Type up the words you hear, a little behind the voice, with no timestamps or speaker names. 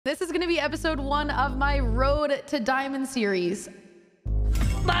This is going to be episode 1 of my Road to Diamond series.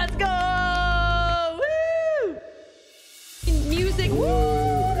 Let's go! Woo! Music.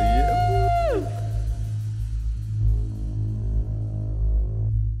 Woo!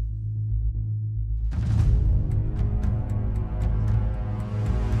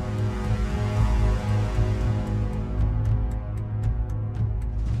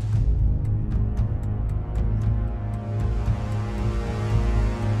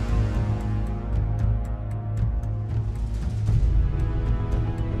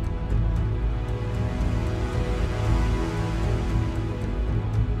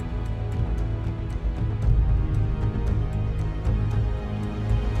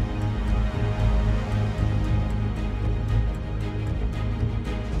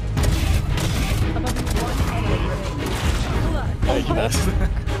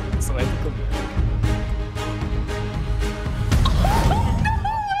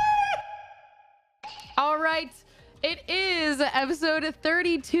 All right, it is episode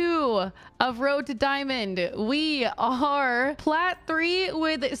 32 of Road to Diamond. We are plat 3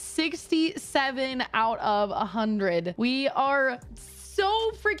 with 67 out of 100. We are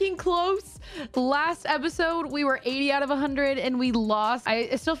so freaking close. Last episode we were 80 out of 100 and we lost.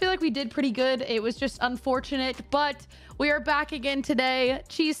 I still feel like we did pretty good. It was just unfortunate, but we are back again today.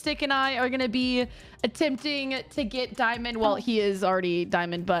 Cheese Stick and I are gonna be attempting to get diamond. Well, he is already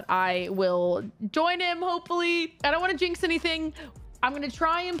diamond, but I will join him hopefully. I don't want to jinx anything. I'm gonna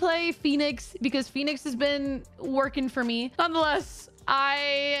try and play Phoenix because Phoenix has been working for me. Nonetheless, I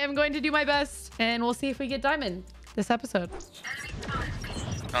am going to do my best and we'll see if we get diamond this episode.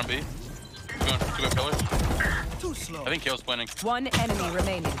 On B. Going for 2 pillars. Too slow. I think Kale's planning. One enemy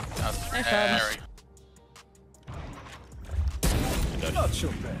remaining. Nice job. Not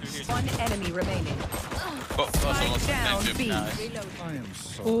your best. One enemy remaining. Down B. Nice. I am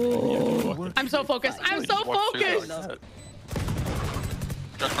so. Oh, I'm so focused. I'm so focused.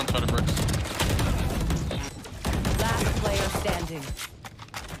 Just front side of bricks. Last player standing.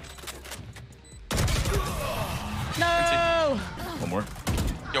 No. One more.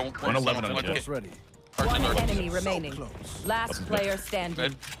 Yo, 111 on the Just ready. One enemy remaining. Close. Last player standing.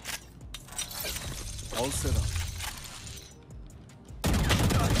 Good. All set up.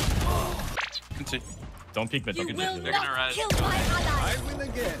 Can see. Don't peek mid. Don't peek mid. They're gonna rise. I win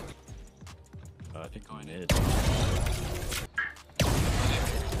again. I think going mid.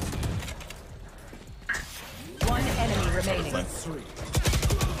 One enemy remaining. Flank. 3.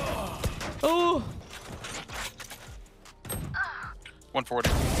 Oh. 140.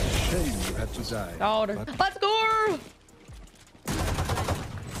 Shame you had to die. Daughter. But Let's go.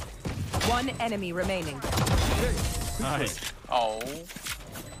 One enemy remaining. Nice. Oh.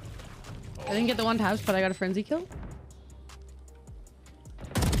 I didn't get the one taps, but I got a frenzy kill.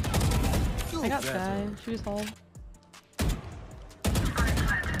 I got Sky. She was hall.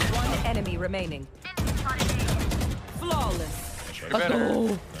 One enemy remaining. Flawless. Let's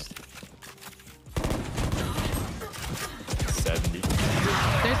go. 70.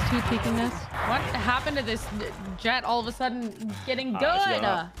 There's 2 peeking this. What happened to this jet all of a sudden getting good?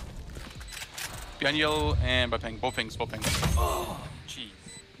 Behind yellow and by ping. Both pings. Oh, jeez.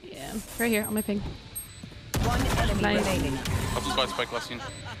 Yeah, right here on my ping. One enemy Nice. remaining. Up the spike last scene.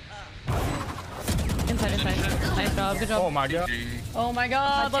 Inside. Nice job. Good job. Oh my god. Oh my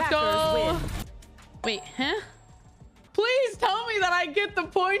god. Let's go. Attackers win. Wait, huh? Please tell me that I get the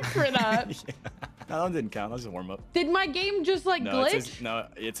point for that. Yeah. No, that one didn't count. That was a warm up. Did my game just like No,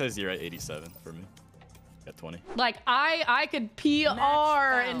 glitch? it says you're at 87 for me. At 20. Like I could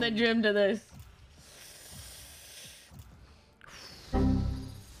PR in the gym to this.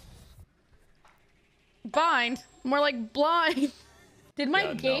 Bind. More like blind. Did my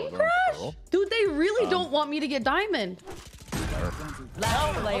Yeah, game no, they're on crash? pearl. Dude, they really don't want me to get diamond.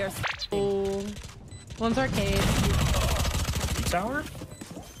 Last player. Oh. One's arcade. Tower?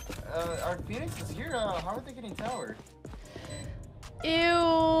 Our Phoenix is here. How are they getting tower? Ew. They're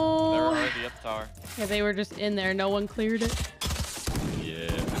already up tower. Yeah, they were just in there. No one cleared it. Yeah.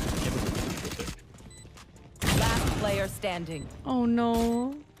 Last player standing. Oh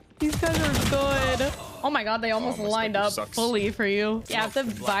no. These guys are good. Oh my god, they almost my lined sniper up sucks. fully for you. Yeah, if the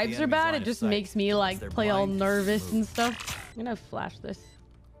vibes are bad, it just makes me like play all nervous and stuff. I'm gonna flash this.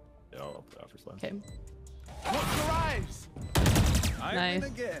 Yeah, I'll put out for slash. Okay. Look arrives. I Nice.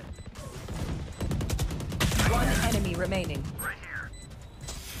 win again. One enemy remaining.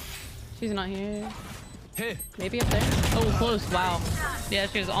 She's not here. Hey. Maybe up there. Oh, close. Wow. Yeah,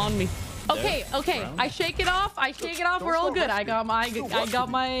 she was on me. Okay, okay. I shake it off. We're all good. I got my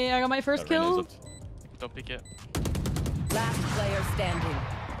first Reina's kill. up. Don't pick it. Last player standing.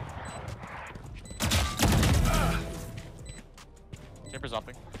 Viper's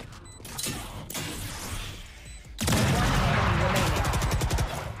upping.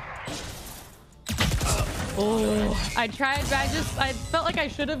 Oh, I tried, but I felt like I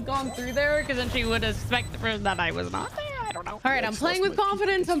should have gone through there because then she would expect that I was not there. I don't know. All right, I'm playing with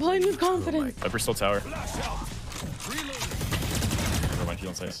confidence. I'm playing with confidence. Viper still tower. Never mind, heal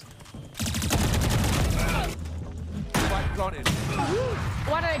on sights.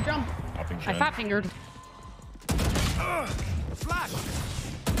 Why did I jump? I fat fingered.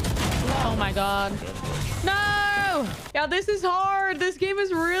 Oh my god. No! Yeah, this is hard. This game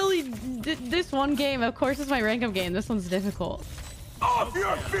is really... This one game, of course, is my rank up game. This one's difficult. Off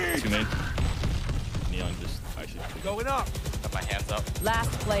your feet! Two main. Neon just actually Going up. Got my hands up.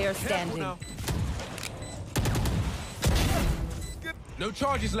 Last player standing. No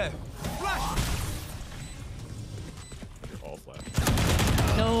charges left. Flash. They're all flat.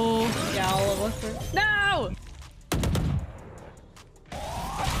 No. Yeah, all of us are... No!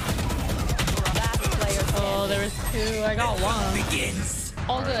 Last player standing. Oh, there was two. I got one. Begins.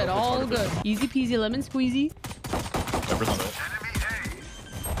 All good, all good. Easy peasy lemon squeezy. Viper's on that.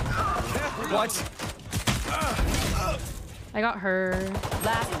 What? I got her.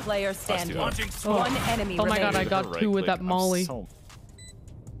 Last player standing. Last Oh. One enemy Oh my god, I remaining. got two with that molly. Sure.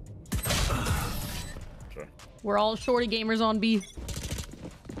 We're all shorty gamers on B.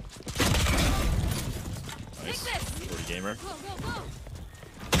 Nice. 40 gamer.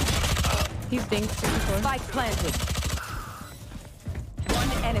 He's dinged. 54. Spike planted.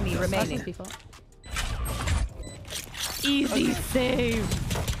 One enemy That's his remaining. default. Easy save.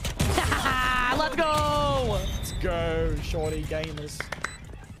 Let's go. Let's go, shorty gamers.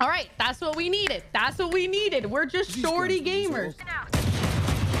 All right, that's what we needed. That's what we needed. We're just shorty gamers.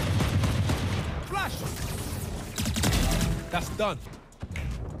 Flash. That's done.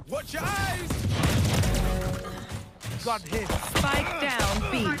 Watch your eyes. Got hit. Spike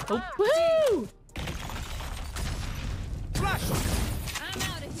down B. Oh, woo! Flash.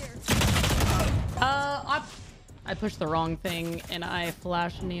 I pushed the wrong thing and I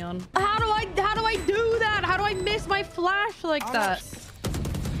flashed neon. How do I do that? How do I miss my flash like that?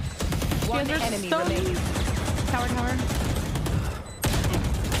 One They're enemy so- remaining. Tower.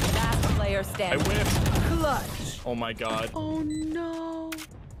 Last player I standing. whiffed. Clutch. Oh my god. Oh no.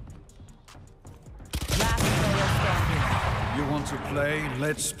 Last player standing. You want to play?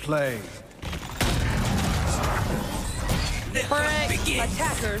 Let's play.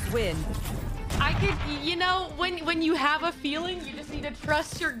 Attackers win. I could, you know, when you have a feeling, you just need to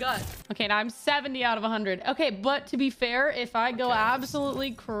trust your gut. Okay, now I'm 70 out of 100. Okay, but to be fair, if I go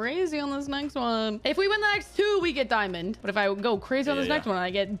absolutely crazy on this next one, if we win the next two, we get diamond. But if I go crazy on this next one,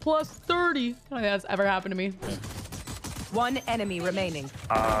 I get plus 30. I don't think that's ever happened to me. One enemy remaining.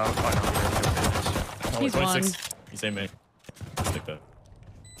 He's 26. one. He's aiming. Let's take that.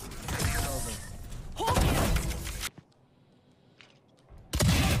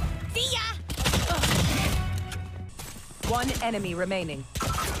 One enemy remaining.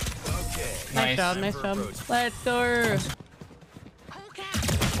 Nice job. Let's go.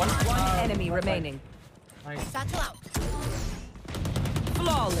 One enemy remaining.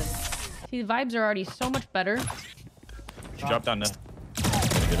 Flawless. See, the vibes are already so much better. She dropped down now.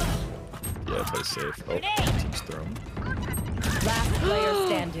 Yeah, play safe. Oh, team's thrown. Last player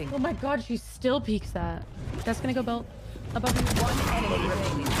standing. Oh my god, she still peeks that. That's gonna go belt above me. One enemy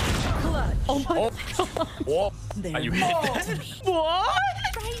remaining. Clutch. Oh my god. Whoa. Are you hit that? What?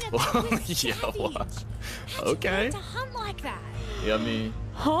 Yeah, what? Okay. To hunt like that. Yeah, me.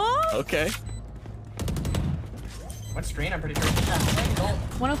 Huh? Okay. What screen? I'm pretty sure.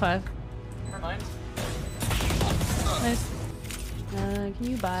 105. Never mind. Nice. Can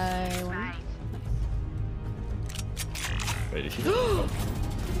you buy one? Wait, is she? Oh,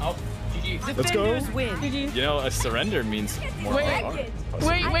 GG. Let's go. Defenders win. GG. You know, a surrender means more. Wait. harm.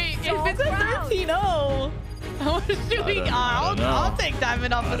 Wait. If it's a 13-0, how much do we got? I don't know. I'll take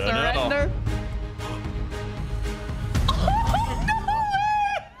diamond off I a don't know. surrender. Oh, no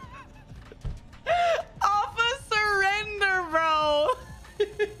way! Off a surrender, bro.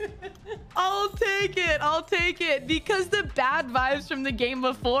 I'll take it. Because the bad vibes from the game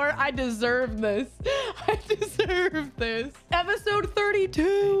before, I deserve this. Episode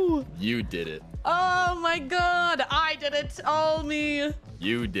 32. You did it. Oh my god. I did it. All me.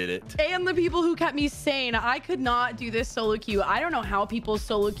 You did it. And the people who kept me sane. I could not do this solo queue. I don't know how people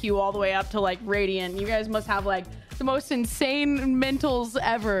solo queue all the way up to like Radiant. You guys must have like the most insane mentals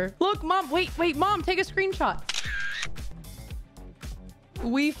ever. Look, mom. Wait, mom, take a screenshot.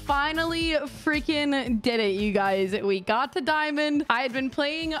 We finally freaking did it, you guys. We got to diamond. I had been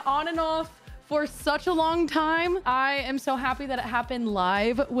playing on and off for such a long time. I am so happy that it happened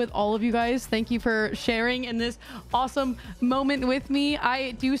live with all of you guys. Thank you for sharing in this awesome moment with me.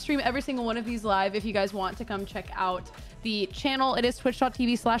 I do stream every single one of these live. If you guys want to come check out the channel, it is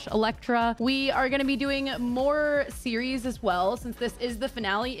twitch.tv/Electra. We are going to be doing more series as well, since this is the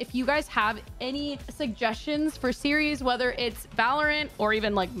finale. If you guys have any suggestions for series, whether it's Valorant or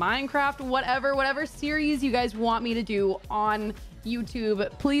even like Minecraft, whatever series you guys want me to do on YouTube,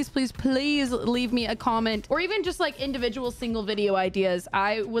 please leave me a comment, or even just like individual single video ideas.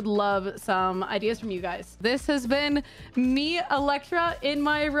 I would love some ideas from you guys. This has been me, Electra, in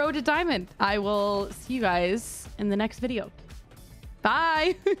my road to diamond. I will see you guys in the next video.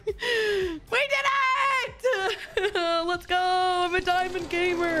 Bye. We did it. Let's go. I'm a diamond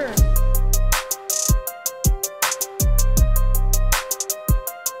gamer.